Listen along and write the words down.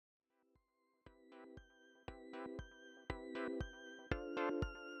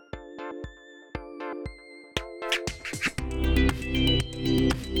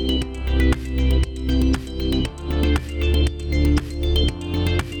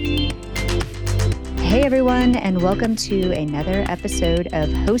Hey everyone, and welcome to another episode of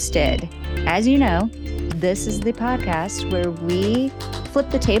Hosted. As you know, this is the podcast where we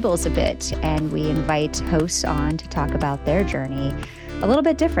flip the tables a bit and we invite hosts on to talk about their journey a little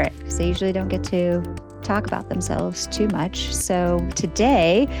bit different because they usually don't get to talk about themselves too much. So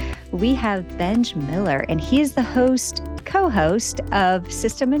today we have Benj Miller, and he is the co-host of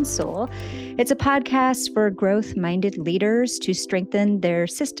System and Soul. It's a podcast for growth-minded leaders to strengthen their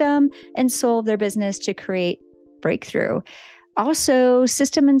system and soul of their business to create breakthrough. Also,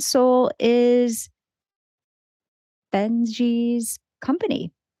 System and Soul is Benji's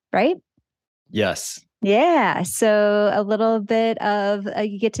company, right? Yes. Yeah. So a little bit of,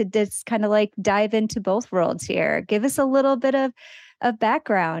 you get to just kind of like dive into both worlds here. Give us a little bit of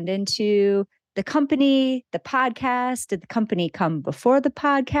background into the company, the podcast. Did the company come before the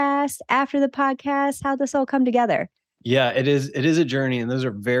podcast, after the podcast? How'd this all come together? Yeah, it is a journey, and those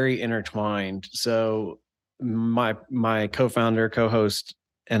are very intertwined. So my co-founder, co-host,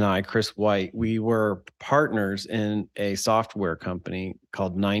 and I, Chris White, we were partners in a software company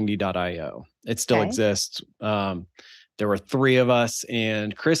called 90.io. It still exists. There were three of us,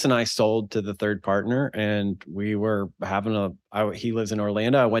 and Chris and I sold to the third partner, and we were having he lives in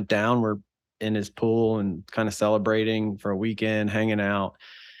Orlando. I went down, we're in his pool and kind of celebrating for a weekend, hanging out.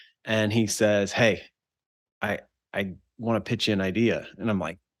 And he says, "Hey, I want to pitch you an idea." And I'm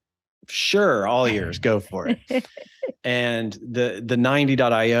like, "Sure, all ears, go for it." And the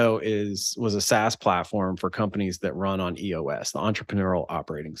 90.io was a SaaS platform for companies that run on EOS, the entrepreneurial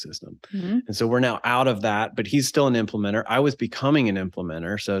operating system. Mm-hmm. And so we're now out of that, but he's still an implementer. I was becoming an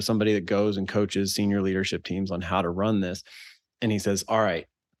implementer. So somebody that goes and coaches senior leadership teams on how to run this. And he says, "All right,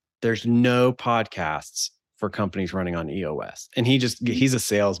 there's no podcasts for companies running on EOS." And he's a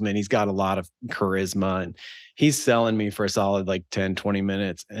salesman. He's got a lot of charisma, and he's selling me for a solid like 10, 20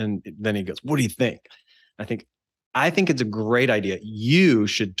 minutes. And then he goes, "What do you think?" I think it's a great idea. You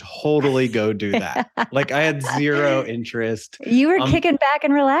should totally go do that. Like, I had zero interest. You were kicking back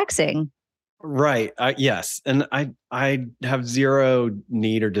and relaxing. Right. Yes. And I have zero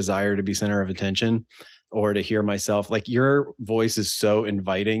need or desire to be center of attention or to hear myself. Like, your voice is so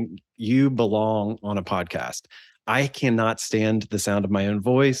inviting. You belong on a podcast. I cannot stand the sound of my own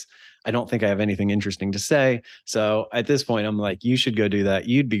voice. I don't think I have anything interesting to say. So at this point, I'm like, "You should go do that.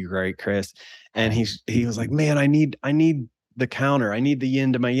 You'd be great, Chris." And he was like, "Man, I need the counter. I need the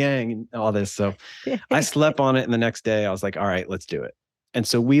yin to my yang and all this." So I slept on it. And the next day I was like, "All right, let's do it." And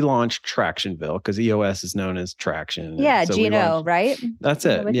so we launched Tractionville, because EOS is known as Traction. Yeah, so Gino, right? That's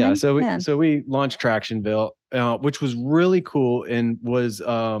it. Yeah. So we launched Tractionville, which was really cool, and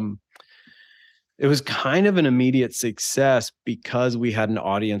it was kind of an immediate success because we had an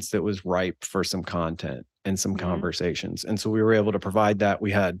audience that was ripe for some content and some conversations. And so we were able to provide that.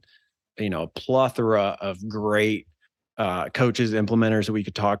 We had, a plethora of great coaches, implementers that we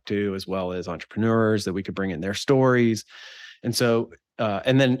could talk to, as well as entrepreneurs that we could bring in their stories. And so,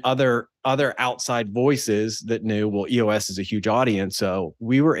 and then other outside voices that knew, well, EOS is a huge audience. So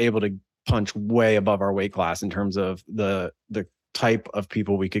we were able to punch way above our weight class in terms of the type of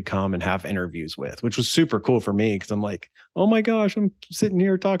people we could come and have interviews with, which was super cool for me, because I'm like, "Oh my gosh, I'm sitting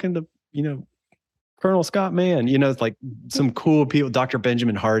here talking to, Colonel Scott Mann, it's like some cool people, Dr.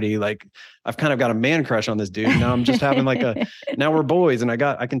 Benjamin Hardy. Like, I've kind of got a man crush on this dude. Now I'm just having like now we're boys, and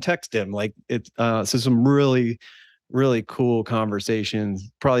I can text him. Like, it's so some really, really cool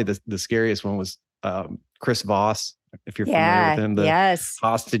conversations. Probably the scariest one was Chris Voss, if you're familiar with him, the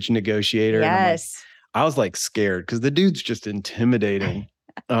hostage negotiator. Yes. I was like scared because the dude's just intimidating.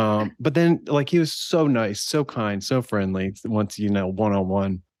 But then, like, he was so nice, so kind, so friendly once,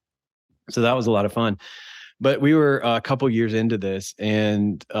 one-on-one. So that was a lot of fun. But we were a couple years into this,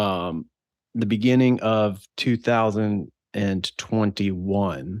 and the beginning of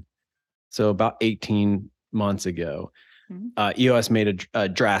 2021, so about 18 months ago, EOS made a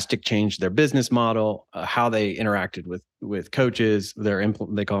drastic change to their business model, how they interacted with coaches,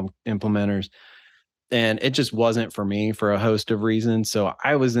 they call them implementers. And it just wasn't for me for a host of reasons. So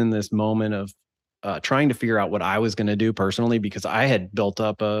I was in this moment of trying to figure out what I was going to do personally, because I had built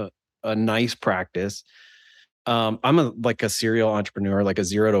up a nice practice. I'm like a serial entrepreneur, like a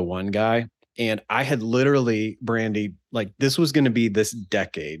 0 to 1 guy. And I had literally, Brandy, like, this was going to be this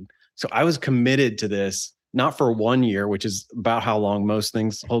decade. So I was committed to this, not for 1 year, which is about how long most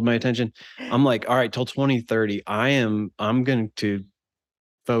things hold my attention. I'm like, all right, till 2030, I'm going to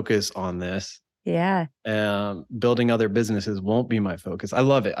focus on this. Yeah. Building other businesses won't be my focus. I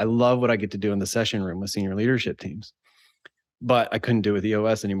love it. I love what I get to do in the session room with senior leadership teams, but I couldn't do it with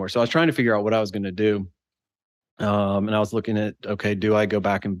EOS anymore. So I was trying to figure out what I was going to do. And I was looking at, okay, do I go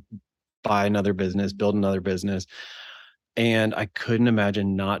back and buy another business, build another business. And I couldn't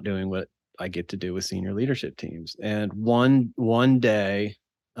imagine not doing what I get to do with senior leadership teams. And one day,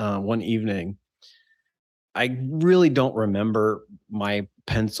 one evening, I really don't remember my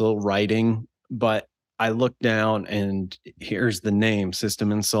pencil writing, but I looked down and here's the name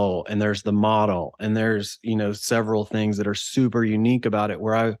System and Soul, and there's the model, and there's, several things that are super unique about it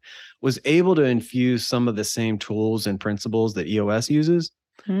where I was able to infuse some of the same tools and principles that EOS uses,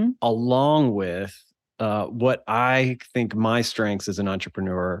 along with what I think my strengths as an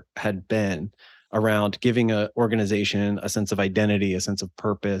entrepreneur had been around giving an organization a sense of identity, a sense of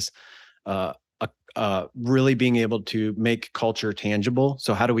purpose, uh, really being able to make culture tangible.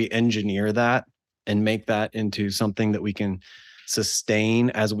 So how do we engineer that and make that into something that we can sustain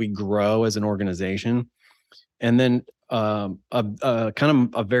as we grow as an organization? And then a kind of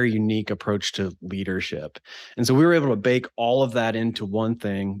a very unique approach to leadership. And so we were able to bake all of that into one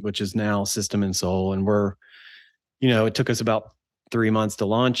thing, which is now System and Soul. And it took us about 3 months to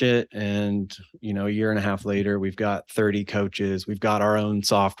launch it. And, a year and a half later, we've got 30 coaches. We've got our own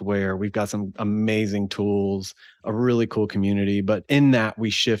software. We've got some amazing tools, a really cool community. But in that, we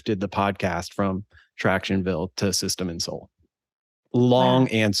shifted the podcast from Tractionville to System and Soul. Long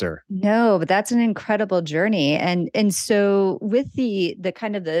answer. No, but that's an incredible journey. And so with the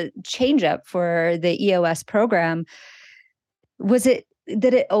kind of the change up for the EOS program, was it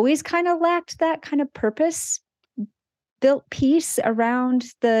that it always kind of lacked that kind of purpose built piece around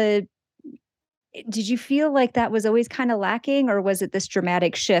did you feel like that was always kind of lacking, or was it this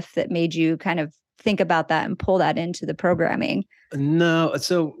dramatic shift that made you kind of think about that and pull that into the programming? No.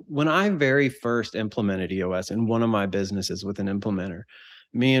 So when I very first implemented EOS in one of my businesses with an implementer,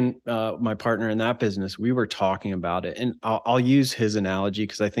 me and my partner in that business, we were talking about it, and I'll use his analogy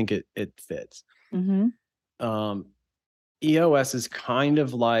because I think it fits. EOS is kind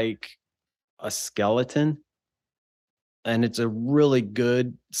of like a skeleton, and it's a really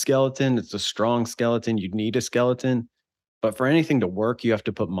good skeleton. It's a strong skeleton. You need a skeleton, but for anything to work, you have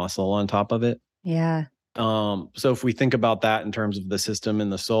to put muscle on top of it. Yeah. So if we think about that in terms of the system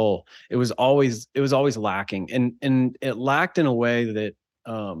and the soul, it was always lacking, and it lacked in a way that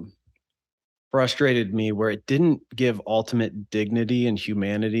frustrated me, where it didn't give ultimate dignity and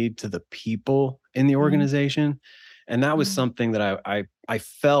humanity to the people in the organization. And that was something that I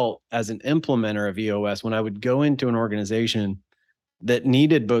felt as an implementer of EOS when I would go into an organization that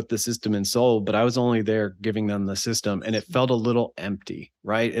needed both the system and soul, but I was only there giving them the system, and it felt a little empty,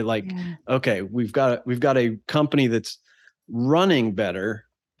 right? Okay, we've got a company that's running better,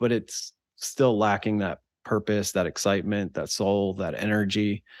 but it's still lacking that purpose, that excitement, that soul, that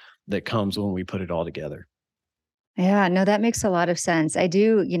energy that comes when we put it all together. Yeah, no, that makes a lot of sense. I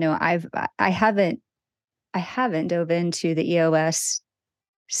do, I haven't dove into the EOS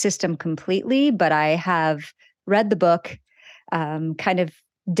system completely, but I have read the book, kind of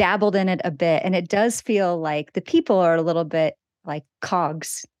dabbled in it a bit, and it does feel like the people are a little bit like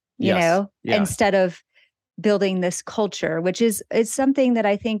cogs, instead of building this culture, which is something that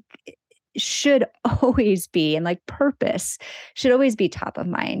I think should always be, and like purpose should always be top of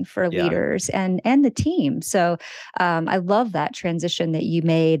mind for leaders and the team. So I love that transition that you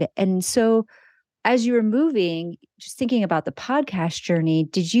made. And so as you were moving, just thinking about the podcast journey,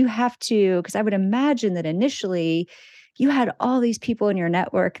 did you have to, because I would imagine that initially you had all these people in your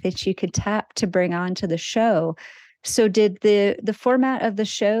network that you could tap to bring on to the show. So did the format of the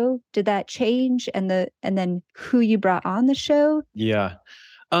show, did that change, and then who you brought on the show? Yeah.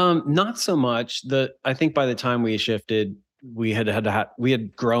 Not so much. I think by the time we shifted, we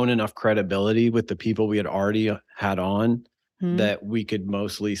had grown enough credibility with the people we had already had on that we could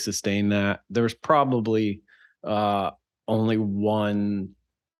mostly sustain that. There was probably only one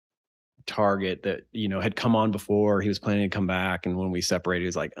target that had come on before. He was planning to come back, and when we separated, he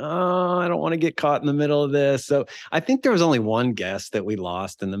was like, "Oh, I don't want to get caught in the middle of this." So I think there was only one guest that we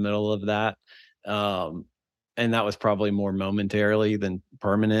lost in the middle of that. And that was probably more momentarily than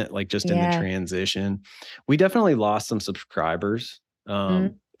permanent, like just in the transition. We definitely lost some subscribers,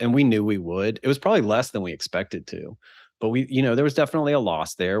 and we knew we would. It was probably less than we expected to, but there was definitely a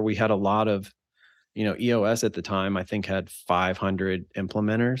loss there. We had a lot of, EOS at the time, I think, had 500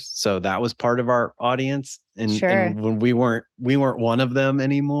 implementers. So that was part of our audience. And when we weren't one of them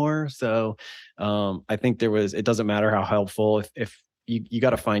anymore. So I think it doesn't matter how helpful, if you got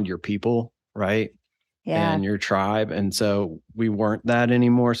to find your people, right? And your tribe. And so we weren't that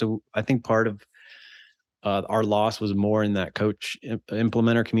anymore. So I think part of our loss was more in that coach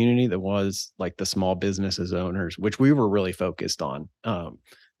implementer community that was like the small businesses owners, which we were really focused on.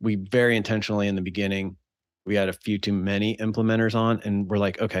 We very intentionally in the beginning, we had a few too many implementers on, and we're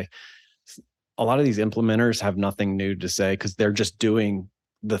like, okay, a lot of these implementers have nothing new to say because they're just doing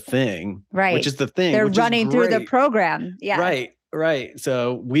the thing, Right. which is the thing. They're which running is through the great. program. Yeah. Right.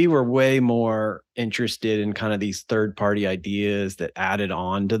 So we were way more interested in kind of these third-party ideas that added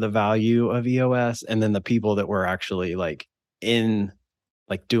on to the value of EOS, and then the people that were actually like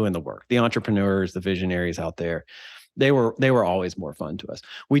doing the work, the entrepreneurs, the visionaries out there. They were always more fun to us.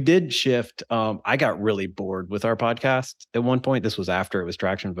 We did shift. I got really bored with our podcast at one point. This was after it was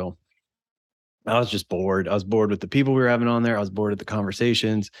Tractionville. I was just bored. I was bored with the people we were having on there. I was bored at the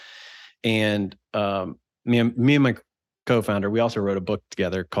conversations. And me and my co-founder, we also wrote a book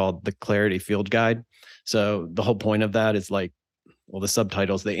together called The Clarity Field Guide. So the whole point of that is like, well, the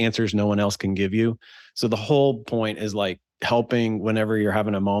subtitles, the answers no one else can give you. So the whole point is like helping whenever you're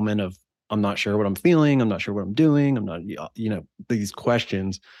having a moment of, I'm not sure what I'm feeling. I'm not sure what I'm doing. I'm not, these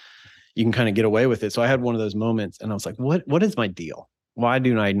questions, you can kind of get away with it. So I had one of those moments and I was like, what is my deal? Why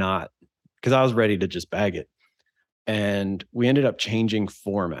do I not? Because I was ready to just bag it. And we ended up changing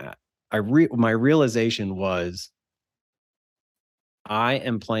format. My realization was I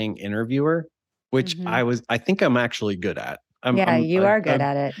am playing interviewer, which I think I'm actually good at. You are good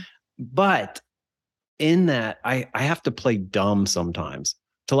at it. But in that, I have to play dumb sometimes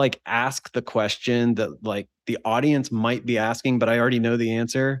to like ask the question that like the audience might be asking, but I already know the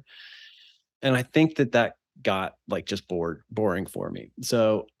answer. And I think that got like just boring for me.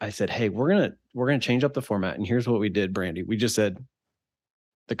 So I said, hey, we're gonna change up the format. And here's what we did, Brandy. We just said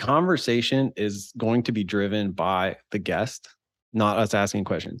the conversation is going to be driven by the guest, not us asking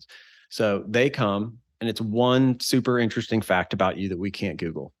questions. So they come and it's one super interesting fact about you that we can't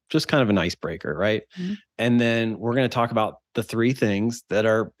Google, just kind of an icebreaker, right? Mm-hmm. And then we're going to talk about the three things that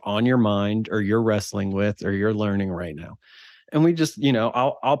are on your mind or you're wrestling with or you're learning right now. And we just,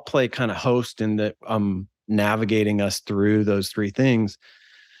 I'll play kind of host in that navigating us through those three things.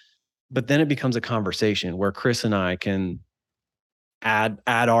 But then it becomes a conversation where Chris and I can add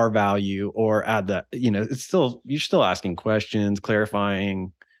our value or add that, it's still, you're still asking questions,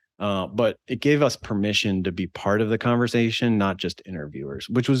 clarifying, but it gave us permission to be part of the conversation, not just interviewers,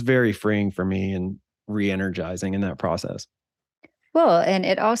 which was very freeing for me and re-energizing in that process. Well, and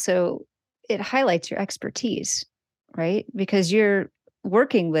it highlights your expertise, right? Because you're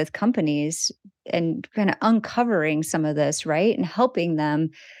working with companies and kind of uncovering some of this, right? And helping them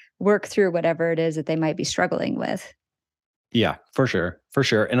work through whatever it is that they might be struggling with. Yeah, for sure.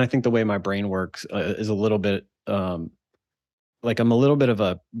 And I think the way my brain works is a little bit like I'm a little bit of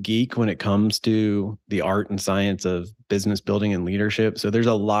a geek when it comes to the art and science of business building and leadership. So there's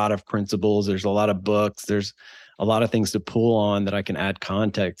a lot of principles, there's a lot of books, there's a lot of things to pull on that I can add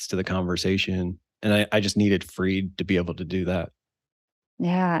context to the conversation. And I just needed freed to be able to do that.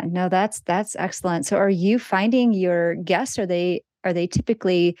 Yeah, no, that's excellent. So are you finding your guests, are they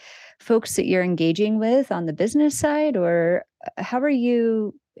typically folks that you're engaging with on the business side, or how are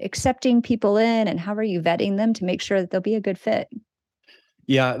you accepting people in and how are you vetting them to make sure that they'll be a good fit?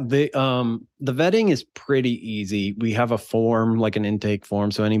 Yeah, the vetting is pretty easy. We have a form, like an intake form.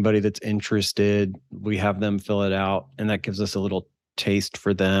 So anybody that's interested, we have them fill it out, and that gives us a little taste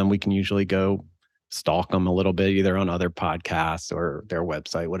for them. We can usually go stalk them a little bit, either on other podcasts or their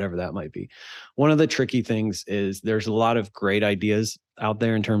website, whatever that might be. One of the tricky things is there's a lot of great ideas out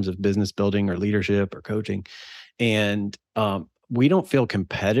there in terms of business building or leadership or coaching. And we don't feel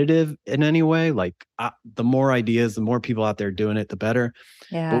competitive in any way. Like the more ideas, the more people out there doing it, the better.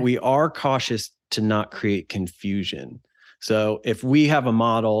 Yeah. But we are cautious to not create confusion. So if we have a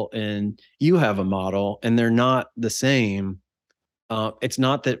model and you have a model and they're not the same, it's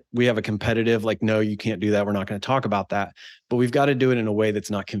not that we have a competitive, like, no, you can't do that. We're not going to talk about that. But we've got to do it in a way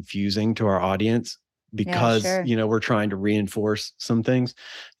that's not confusing to our audience because, we're trying to reinforce some things.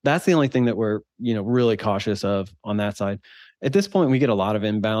 That's the only thing that we're, really cautious of on that side. At this point, we get a lot of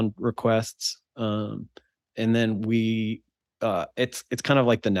inbound requests. And then it's kind of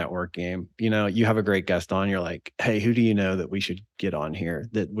like the network game. You have a great guest on, you're like, hey, who do you know that we should get on here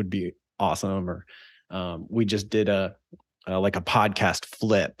that would be awesome? Or we just did like a podcast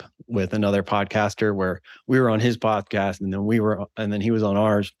flip with another podcaster where we were on his podcast and then he was on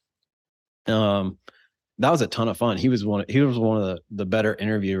ours. That was a ton of fun. He was one of the better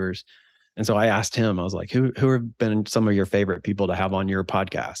interviewers. And so I asked him, I was like, who have been some of your favorite people to have on your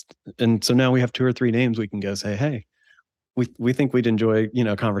podcast? And so now we have 2 or 3 names we can go say, hey, we think we'd enjoy,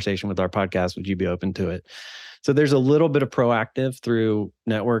 conversation with our podcast. Would you be open to it? So there's a little bit of proactive through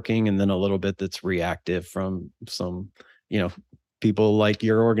networking and then a little bit that's reactive from some, people like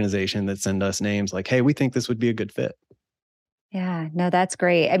your organization that send us names like, hey, we think this would be a good fit. Yeah, no, that's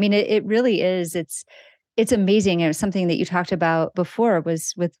great. I mean, it really is. it's amazing. It was something that you talked about before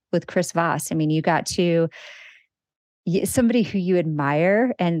was with Chris Voss. I mean, you got to somebody who you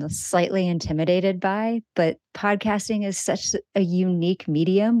admire and slightly intimidated by, but podcasting is such a unique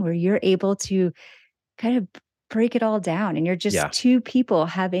medium where you're able to kind of break it all down, and you're just Yeah. two people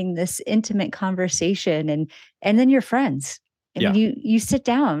having this intimate conversation, and then you're friends. I mean, Yeah. you sit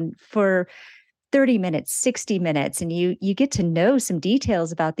down for 30 minutes, 60 minutes, and you get to know some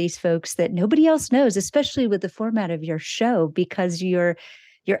details about these folks that nobody else knows, especially with the format of your show, because you're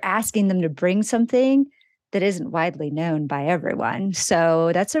asking them to bring something that isn't widely known by everyone.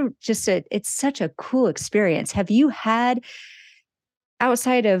 So that's it's such a cool experience. Have you had,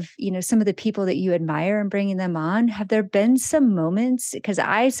 outside of, some of the people that you admire and bringing them on, have there been some moments? Because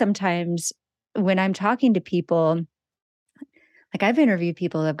I sometimes, when I'm talking to people, like I've interviewed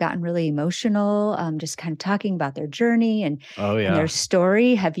people that have gotten really emotional, just kind of talking about their journey Oh and their yeah.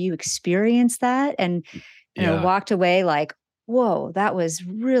 story. Have you experienced that and Yeah. walked away like, whoa, that was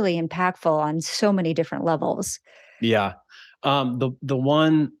really impactful on so many different levels? Yeah. The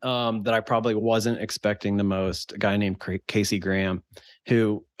one that I probably wasn't expecting the most, a guy named Casey Graham,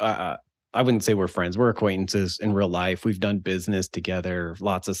 who I wouldn't say we're friends, we're acquaintances in real life. We've done business together,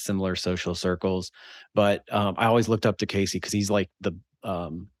 lots of similar social circles. But I always looked up to Casey because he's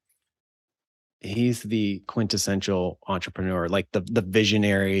the quintessential entrepreneur, like the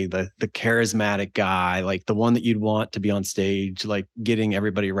visionary, the charismatic guy, like the one that you'd want to be on stage, like getting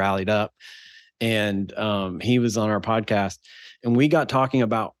everybody rallied up. And he was on our podcast, and we got talking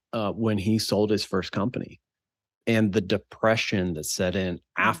about when he sold his first company and the depression that set in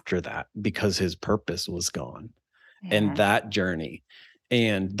after that because his purpose was gone, and Yeah. that journey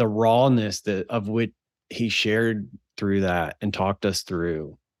and the rawness of which he shared through that and talked us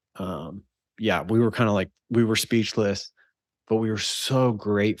through. Yeah, we were kind of like, we were speechless, but we were so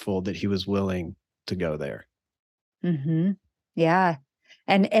grateful that he was willing to go there. Mm-hmm. Yeah.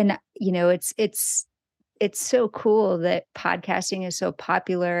 And it's so cool that podcasting is so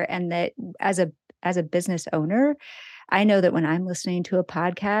popular, and that as a business owner, I know that when I'm listening to a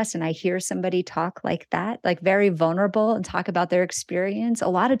podcast and I hear somebody talk like that, like very vulnerable and talk about their experience, a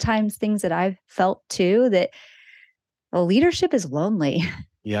lot of times things that I've felt too, that, well, leadership is lonely.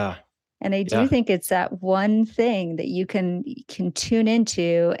 Yeah. And I do Yeah. think it's that one thing that you can tune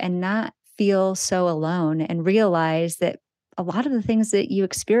into and not feel so alone, and realize that a lot of the things that you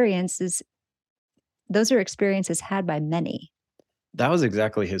experience is those are experiences had by many. That was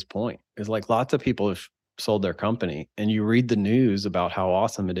exactly his point. Is like lots of people have sold their company, and you read the news about how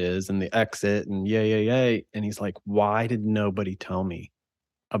awesome it is and the exit and yay, yay, yay. And he's like, why did nobody tell me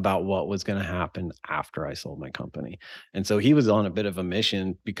about what was going to happen after I sold my company? And so he was on a bit of a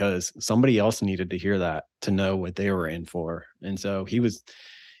mission because somebody else needed to hear that to know what they were in for. And so he was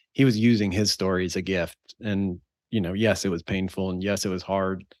using his story as a gift. And, yes, it was painful, and yes, it was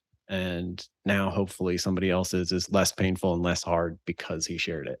hard. And now hopefully somebody else's is less painful and less hard because he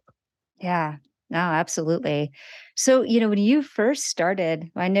shared it. Yeah. No, absolutely. So, when you first started,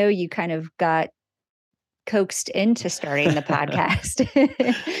 I know you kind of got coaxed into starting the podcast.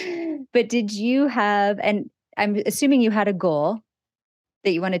 But did you have, and I'm assuming you had a goal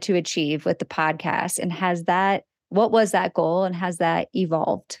that you wanted to achieve with the podcast, and what was that goal, and has that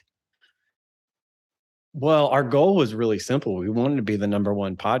evolved? Well, our goal was really simple. We wanted to be the number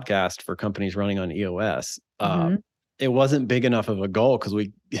one podcast for companies running on EOS. Mhm. It wasn't big enough of a goal because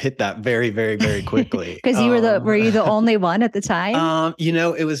we hit that very, very, very quickly. 'Cause were you the only one at the time?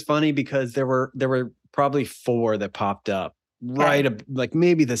 It was funny because there were probably four that popped up Okay. like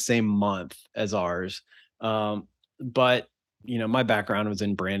maybe the same month as ours. But my background was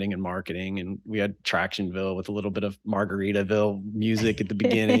in branding and marketing, and we had Tractionville with a little bit of Margaritaville music at the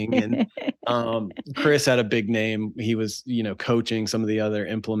beginning. And Chris had a big name. He was, coaching some of the other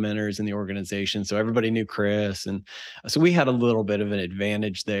implementers in the organization. So everybody knew Chris. And so we had a little bit of an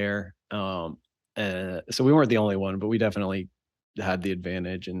advantage there. So we weren't the only one, but we definitely had the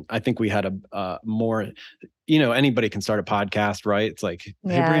advantage. And I think we had a more, anybody can start a podcast, right? It's like, hey,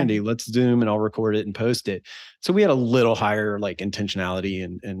 Yeah. Brandy, let's Zoom and I'll record it and post it. So we had a little higher like intentionality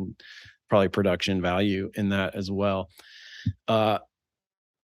and probably production value in that as well.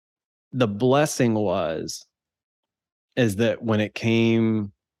 The blessing is that when it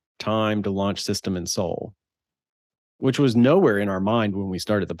came time to launch System and Soul, which was nowhere in our mind when we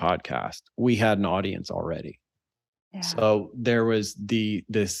started the podcast, we had an audience already. Yeah. So there was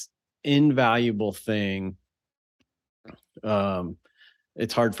this invaluable thing.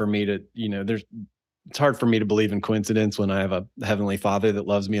 It's hard for me to, it's hard for me to believe in coincidence when I have a heavenly Father that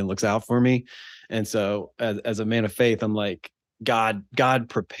loves me and looks out for me. And so as a man of faith, I'm like, God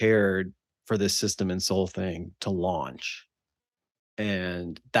prepared for this System and Soul thing to launch.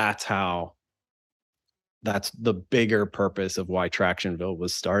 And that's the bigger purpose of why Tractionville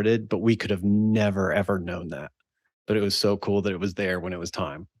was started. But we could have never, ever known that. But it was so cool that it was there when it was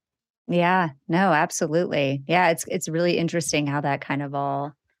time. Yeah, no, absolutely. Yeah, it's really interesting how that kind of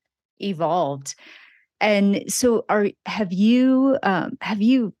all evolved. And so have you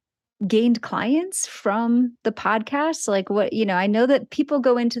gained clients from the podcast? Like what, I know that people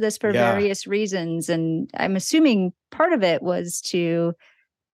go into this for Yeah, various reasons, and I'm assuming part of it was to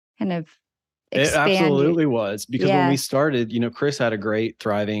kind of it expand your, absolutely was, because when we yeah. started, Chris had a great,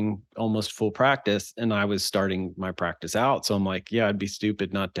 thriving, almost full practice, and I was starting my practice out. So I'm like, yeah, I'd be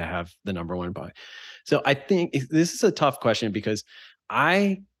stupid not to have the number one buy. So I think this is a tough question, because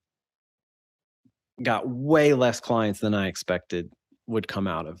I got way less clients than I expected would come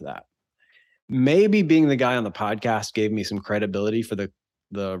out of that. Maybe being the guy on the podcast gave me some credibility for the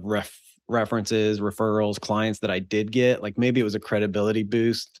references, referrals, clients that I did get. Like maybe it was a credibility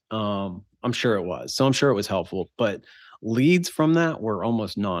boost. I'm sure it was. So I'm sure it was helpful, but leads from that were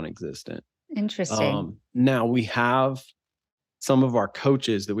almost non-existent. Interesting. Now we have some of our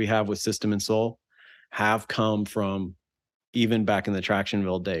coaches that we have with System and Soul have come from even back in the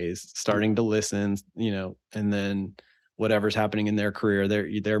Tractionville days, starting to listen, and then whatever's happening in their career,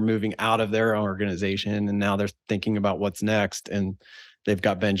 they're moving out of their organization, and now they're thinking about what's next. And they've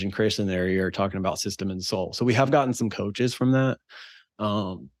got Benj and Chris in their ear talking about System and Soul. So we have gotten some coaches from that,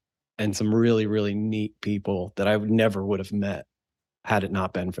 and some really, really neat people that I never would have met had it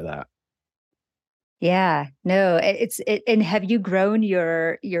not been for that. Yeah, no, and have you grown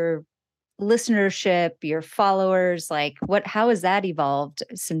your listenership, your followers? Like how has that evolved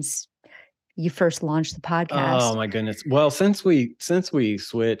since you first launched the Oh podcast? my goodness. Well, since we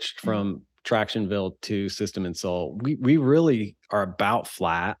switched from Tractionville to System and Soul, we really are about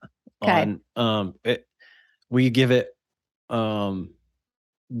flat Okay. on it. We give it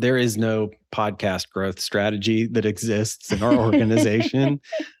there is no podcast growth strategy that exists in our organization.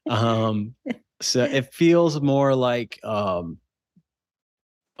 So it feels more like a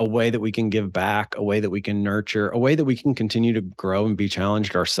way that we can give back, a way that we can nurture, a way that we can continue to grow and be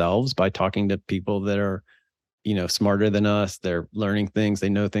challenged ourselves by talking to people that are smarter than us. They're learning things, they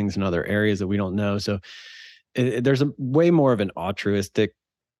know things in other areas that we don't know. So there's a way more of an altruistic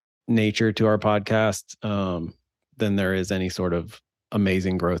nature to our podcast, than there is any sort of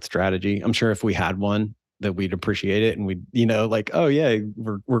amazing growth strategy. I'm sure if we had one, that we'd appreciate it, and we'd like, oh yeah,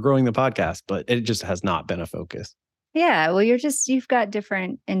 we're growing the podcast, but it just has not been a focus. Yeah, well, you've got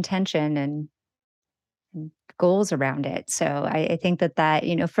different intention and goals around it. So I think that,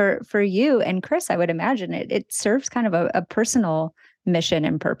 for you and Chris, I would imagine it serves kind of a personal mission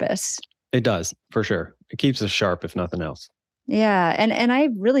and purpose. It does, for sure. It keeps us sharp, if nothing else. Yeah, and I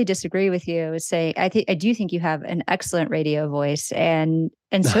really disagree with you. Say I do think you have an excellent radio voice, and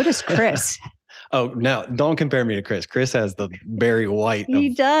so does Chris. Oh, now don't compare me to Chris. Chris has the Barry White He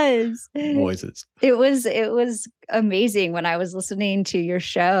of does. voices. It was amazing when I was listening to your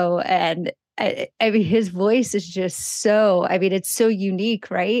show, and I mean his voice is just so, I mean it's so unique,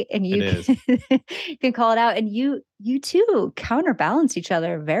 right? And It you is. can you can call it out, and you two counterbalance each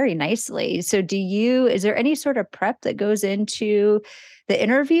other very nicely. So is there any sort of prep that goes into the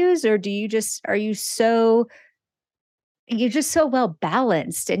interviews, or you're just so well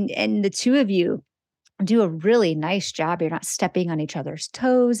balanced, and the two of you do a really nice job. You're not stepping on each other's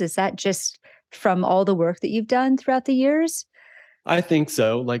toes. Is that just from all the work that you've done throughout the years? I think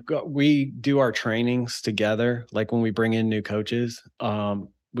so. Like we do our trainings together. Like when we bring in new coaches,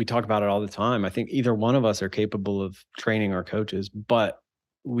 we talk about it all the time. I think either one of us are capable of training our coaches, but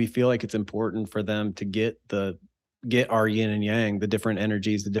we feel like it's important for them to get our yin and yang, the different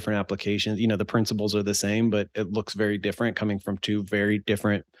energies, the different applications. The principles are the same, but it looks very different coming from two very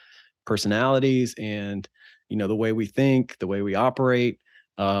different personalities, and the way we think, the way we operate.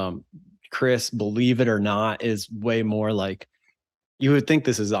 Chris, believe it or not, is way more like, you would think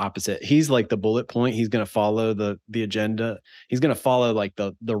this is the opposite. He's like the bullet point. He's going to follow the agenda. He's going to follow like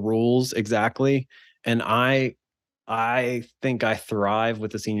the rules exactly. And I think I thrive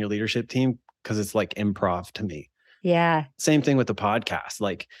with the senior leadership team because it's like improv to me. Yeah. Same thing with the podcast.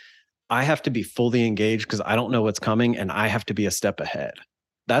 Like I have to be fully engaged because I don't know what's coming, and I have to be a step ahead.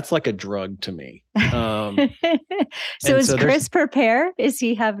 that's like a drug to me. So is Chris prepared? Does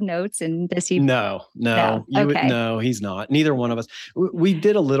he have notes and does he? No. Okay. No, he's not. Neither one of us. We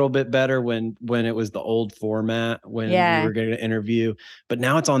did a little bit better when it was the old format, when we were going to interview, but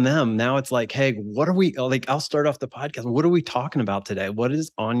now it's on them. Now it's like, hey, what are we like? I'll start off the podcast. What are we talking about today? What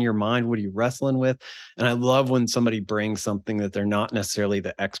is on your mind? What are you wrestling with? And I love when somebody brings something that they're not necessarily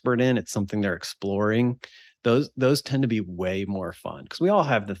the expert in. It's something they're exploring. Those tend to be way more fun because we all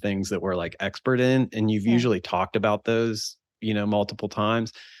have the things that we're like expert in, and you've usually talked about those, multiple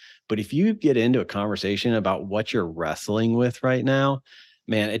times. But if you get into a conversation about what you're wrestling with right now,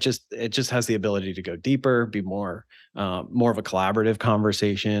 man, it just has the ability to go deeper, be more of a collaborative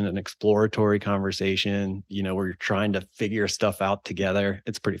conversation, an exploratory conversation, where you're trying to figure stuff out together.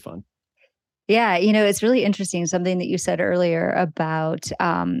 It's pretty fun. Yeah, it's really interesting. Something that you said earlier about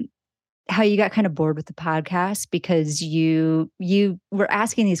how you got kind of bored with the podcast because you were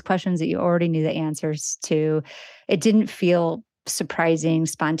asking these questions that you already knew the answers to. It didn't feel surprising,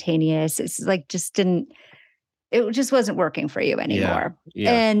 spontaneous. It's like it just wasn't working for you anymore.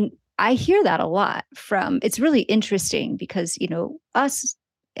 Yeah. And I hear that a lot it's really interesting because, us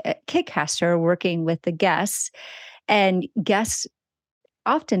at Kitcaster are working with the guests, and guests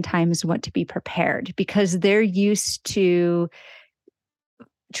oftentimes want to be prepared because they're used to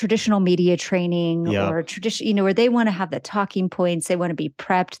traditional media training or tradition, where they want to have the talking points. They want to be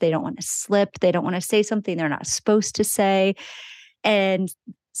prepped. They don't want to slip. They don't want to say something they're not supposed to say. And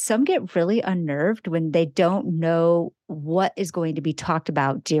some get really unnerved when they don't know what is going to be talked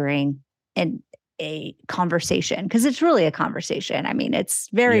about during a conversation, because it's really a conversation. I mean, it's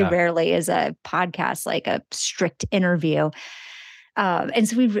very rarely is a podcast like a strict interview. And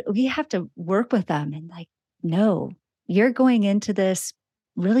so we have to work with them and like, no, you're going into this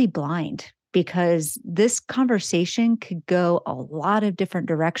really blind because this conversation could go a lot of different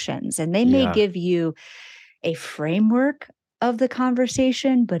directions, and they may give you a framework of the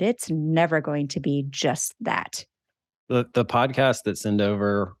conversation, but it's never going to be just that. The podcasts that send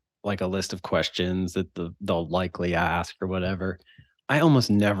over like a list of questions that they'll likely ask or whatever, I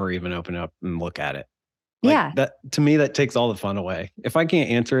almost never even open up and look at it. Like that, to me, that takes all the fun away. If I can't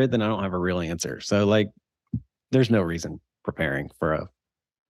answer it, then I don't have a real answer. So like, there's no reason preparing for a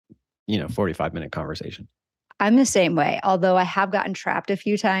 45-minute conversation. I'm the same way, although I have gotten trapped a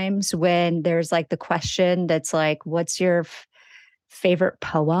few times when there's like the question that's like, what's your favorite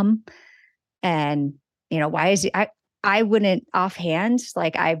poem? And, why is it, I wouldn't offhand,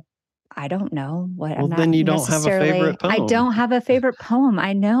 like, I don't know what. Well, then you don't have a favorite poem. I don't have a favorite poem.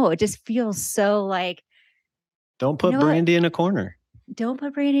 I know. It just feels so like. Don't put Brandy in a corner. Don't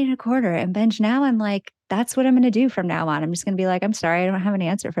put Brandy in a corner. And Benj, now I'm like, that's what I'm going to do from now on. I'm just going to be like, I'm sorry, I don't have an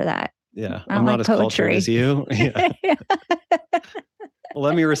answer for that. Yeah, I'm not as cultured as you. Yeah. Well,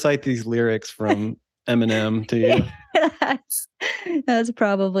 let me recite these lyrics from Eminem to you. That's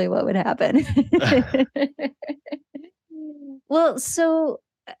probably what would happen. Well, so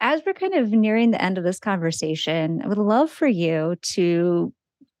as we're kind of nearing the end of this conversation, I would love for you to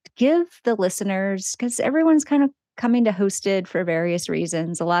give the listeners, because everyone's kind of coming to Hosted for various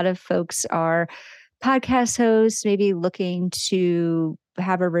reasons. A lot of folks are podcast hosts, maybe looking to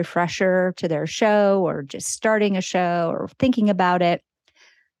have a refresher to their show or just starting a show or thinking about it.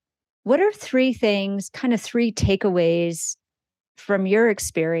 What are three takeaways from your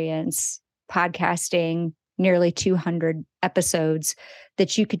experience podcasting nearly 200 episodes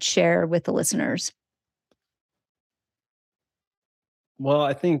that you could share with the listeners? Well,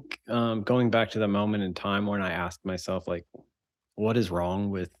 I think going back to the moment in time when I asked myself, like, what is wrong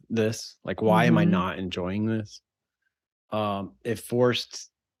with this? Like, why am I not enjoying this? It forced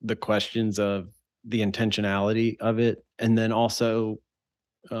the questions of the intentionality of it. And then also,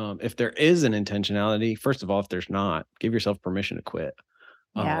 if there is an intentionality, first of all, if there's not, give yourself permission to quit.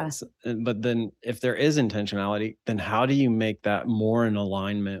 But then if there is intentionality, then how do you make that more in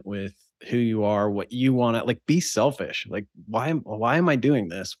alignment with who you are, what you want to, like, be selfish? Like, why am I doing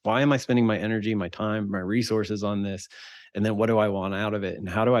this? Why am I spending my energy, my time, my resources on this? And then what do I want out of it? And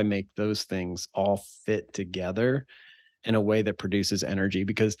how do I make those things all fit together in a way that produces energy?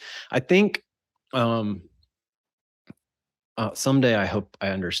 Because I think someday I hope I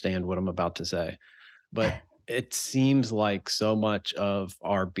understand what I'm about to say, but it seems like so much of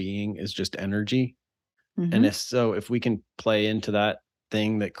our being is just energy. And if we can play into that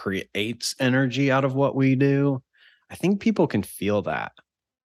thing that creates energy out of what we do, I think people can feel that.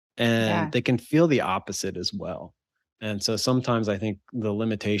 And they can feel the opposite as well. And so sometimes I think the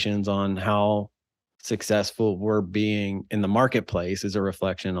limitations on how successful we're being in the marketplace is a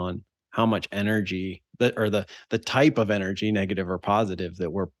reflection on how much energy the type of energy, negative or positive,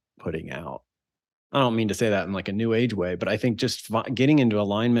 that we're putting out. I don't mean to say that in like a new age way, but I think just getting into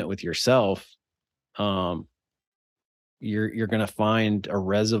alignment with yourself, you're going to find a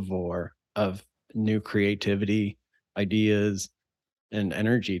reservoir of new creativity, ideas, and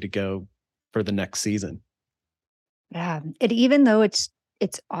energy to go for the next season. Yeah. Even though it's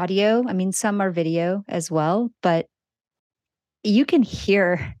audio, I mean, some are video as well, but you can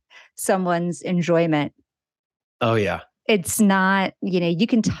hear someone's enjoyment. Oh yeah. It's not, you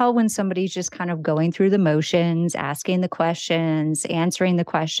can tell when somebody's just kind of going through the motions, asking the questions, answering the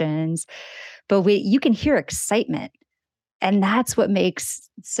questions, but you can hear excitement. And that's what makes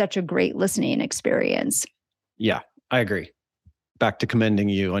such a great listening experience. Yeah, I agree. Back to commending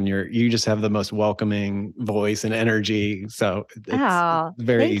you on you just have the most welcoming voice and energy. So it's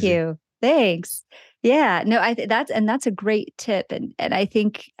very thank easy. you. Thanks. Yeah, no, that's a great tip. And I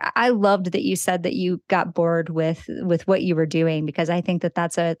think I loved that you said that you got bored with what you were doing, because I think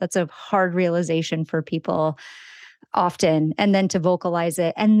that's a hard realization for people often, and then to vocalize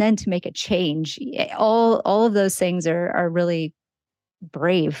it and then to make a change. All of those things are really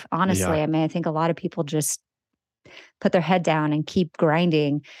brave, honestly. Yeah. I mean, I think a lot of people just put their head down and keep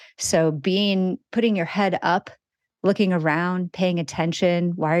grinding. So putting your head up, looking around, paying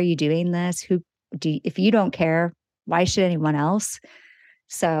attention. Why are you doing this? If you don't care, why should anyone else?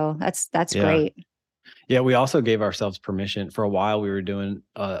 So that's Yeah. great. Yeah, we also gave ourselves permission. For a while we were doing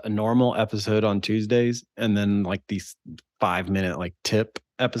a normal episode on Tuesdays, and then like these 5-minute like tip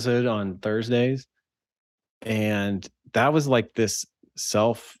episode on Thursdays. And that was like this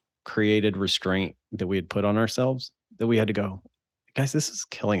self-created restraint that we had put on ourselves, that we had to go, guys, this is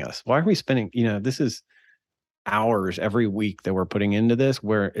killing us. Why are we spending, this is hours every week that we're putting into this,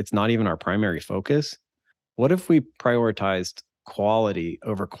 where it's not even our primary focus. What if we prioritized quality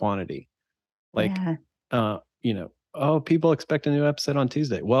over quantity? Like, Yeah. Oh, people expect a new episode on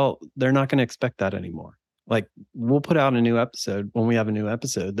Tuesday. Well, they're not going to expect that anymore. Like, we'll put out a new episode when we have a new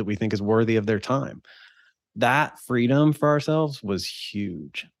episode that we think is worthy of their time. That freedom for ourselves was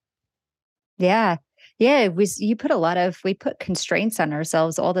huge. Yeah. Yeah, we put constraints on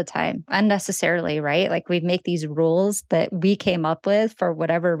ourselves all the time, unnecessarily, right? Like we make these rules that we came up with for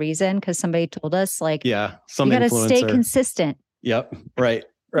whatever reason, because somebody told us, like, Yeah, some you got to stay influencer. Yep. Right.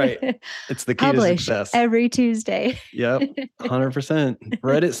 It's the key to Publish success. every Tuesday. Yep, 100%.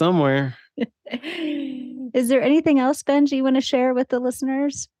 Read it somewhere. Is there anything else, Benj, you want to share with the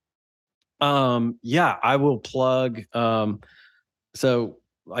listeners? Yeah, I will plug. So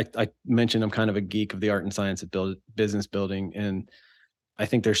I mentioned I'm kind of a geek of the art and science of business building, and I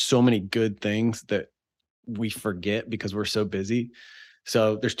think there's so many good things that we forget because we're so busy.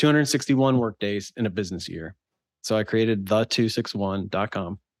 So there's 261 work days in a business year. So I created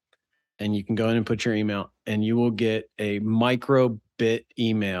the261.com, and you can go in and put your email, and you will get a micro bit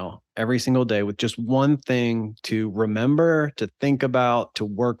email every single day with just one thing to remember, to think about, to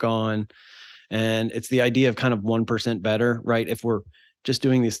work on. And it's the idea of kind of 1% better, right? If we're just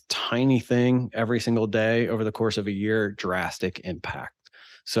doing this tiny thing every single day over the course of a year, drastic impact.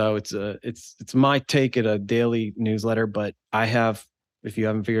 So it's my take at a daily newsletter, but I have, if you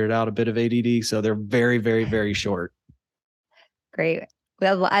haven't figured it out, a bit of ADD. So they're very, very, very short. Great.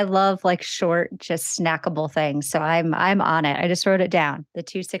 Well, I love like short, just snackable things. So I'm on it. I just wrote it down.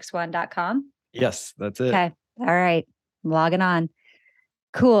 The261.com. Yes, that's it. Okay. All right. I'm logging on.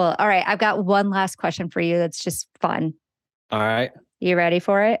 Cool. All right. I've got one last question for you that's just fun. All right. You ready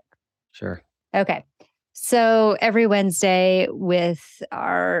for it? Sure. Okay. So every Wednesday with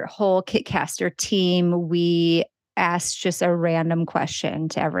our whole Kitcaster team, we ask just a random question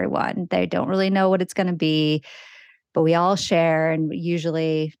to everyone. They don't really know what it's going to be, but we all share, and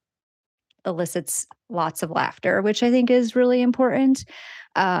usually elicits lots of laughter, which I think is really important.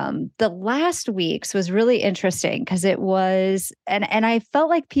 The last week's was really interesting because it was, and I felt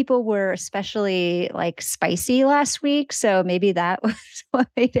like people were especially like spicy last week. So maybe that was what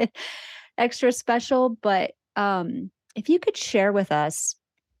made it extra special. But if you could share with us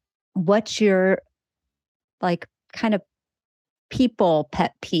what your like kind of people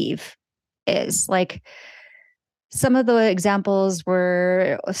pet peeve is, like some of the examples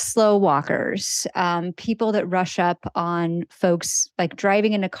were slow walkers, people that rush up on folks, like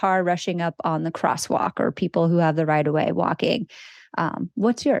driving in a car, rushing up on the crosswalk, or people who have the right of way walking.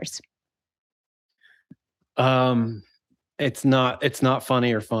 What's yours? It's not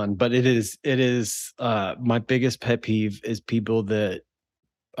funny or fun, but it is my biggest pet peeve is people that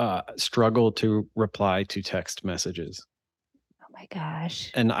struggle to reply to text messages. Oh my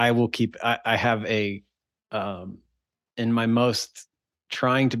gosh. And I will keep, I have a, in my most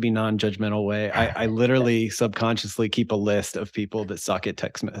trying to be non-judgmental way, I literally subconsciously keep a list of people that suck at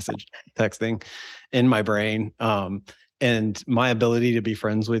texting in my brain. And my ability to be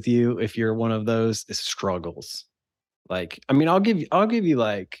friends with you, if you're one of those, is struggles. Like, I mean, I'll give you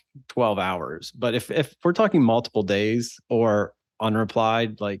like 12 hours, but if we're talking multiple days or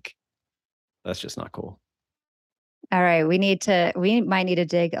unreplied, like, that's just not cool. All right. We might need to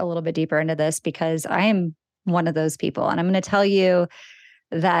dig a little bit deeper into this because I am one of those people. And I'm going to tell you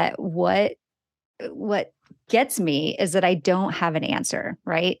that what gets me is that I don't have an answer,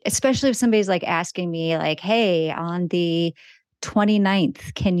 right? Especially if somebody's like asking me like, hey, on the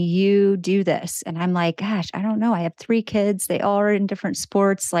 29th, can you do this? And I'm like, gosh, I don't know. I have 3 kids. They all are in different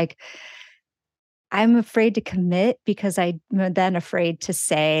sports. Like, I'm afraid to commit because I'm then afraid to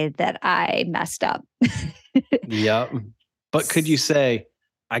say that I messed up. Yep. But could you say,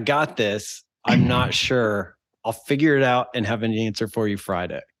 I got this. I'm not sure. I'll figure it out and have an answer for you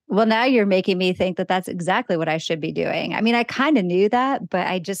Friday. Well, now you're making me think that that's exactly what I should be doing. I mean, I kind of knew that, but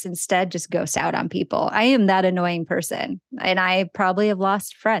I just instead just ghost out on people. I am that annoying person, and I probably have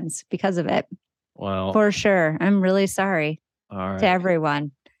lost friends because of it. Well, for sure. I'm really sorry all right. to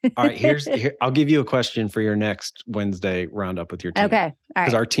everyone. All right, here, I'll give you a question for your next Wednesday roundup with your team. Okay. All right.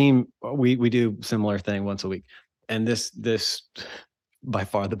 Because our team, we do similar thing once a week. And this by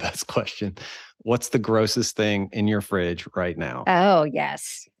far the best question. What's the grossest thing in your fridge right now? Oh,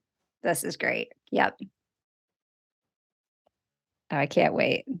 yes. This is great. Yep. Oh, I can't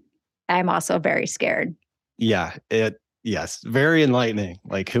wait. I'm also very scared. Yeah, yes, very enlightening.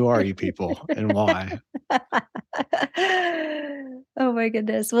 Like, who are you people and why? Oh my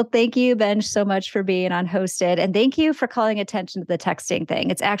goodness. Well, thank you, Benj, so much for being on Hosted. And thank you for calling attention to the texting thing.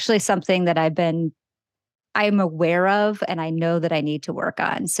 It's actually something that I'm aware of and I know that I need to work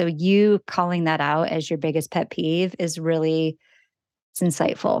on. So you calling that out as your biggest pet peeve is really, it's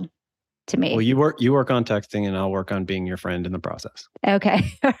insightful to me. Well, you work on texting and I'll work on being your friend in the process.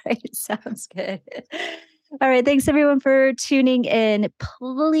 Okay. All right. Sounds good. All right. Thanks everyone for tuning in.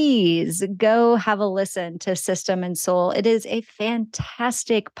 Please go have a listen to System and Soul. It is a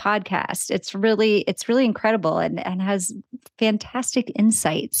fantastic podcast. It's really incredible and has fantastic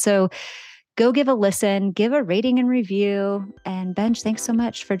insight. So go give a listen, give a rating and review. And Benj, thanks so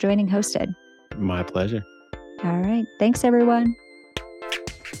much for joining Hosted. My pleasure. All right. Thanks everyone.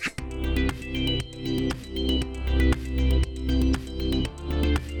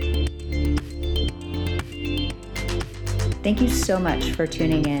 Thank you so much for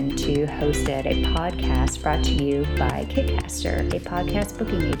tuning in to Hosted, a podcast brought to you by Kitcaster, a podcast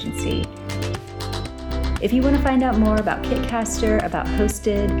booking agency. If you want to find out more about Kitcaster, about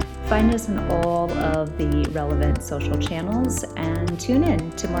Hosted, find us on all of the relevant social channels and tune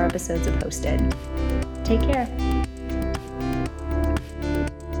in to more episodes of Hosted. Take care.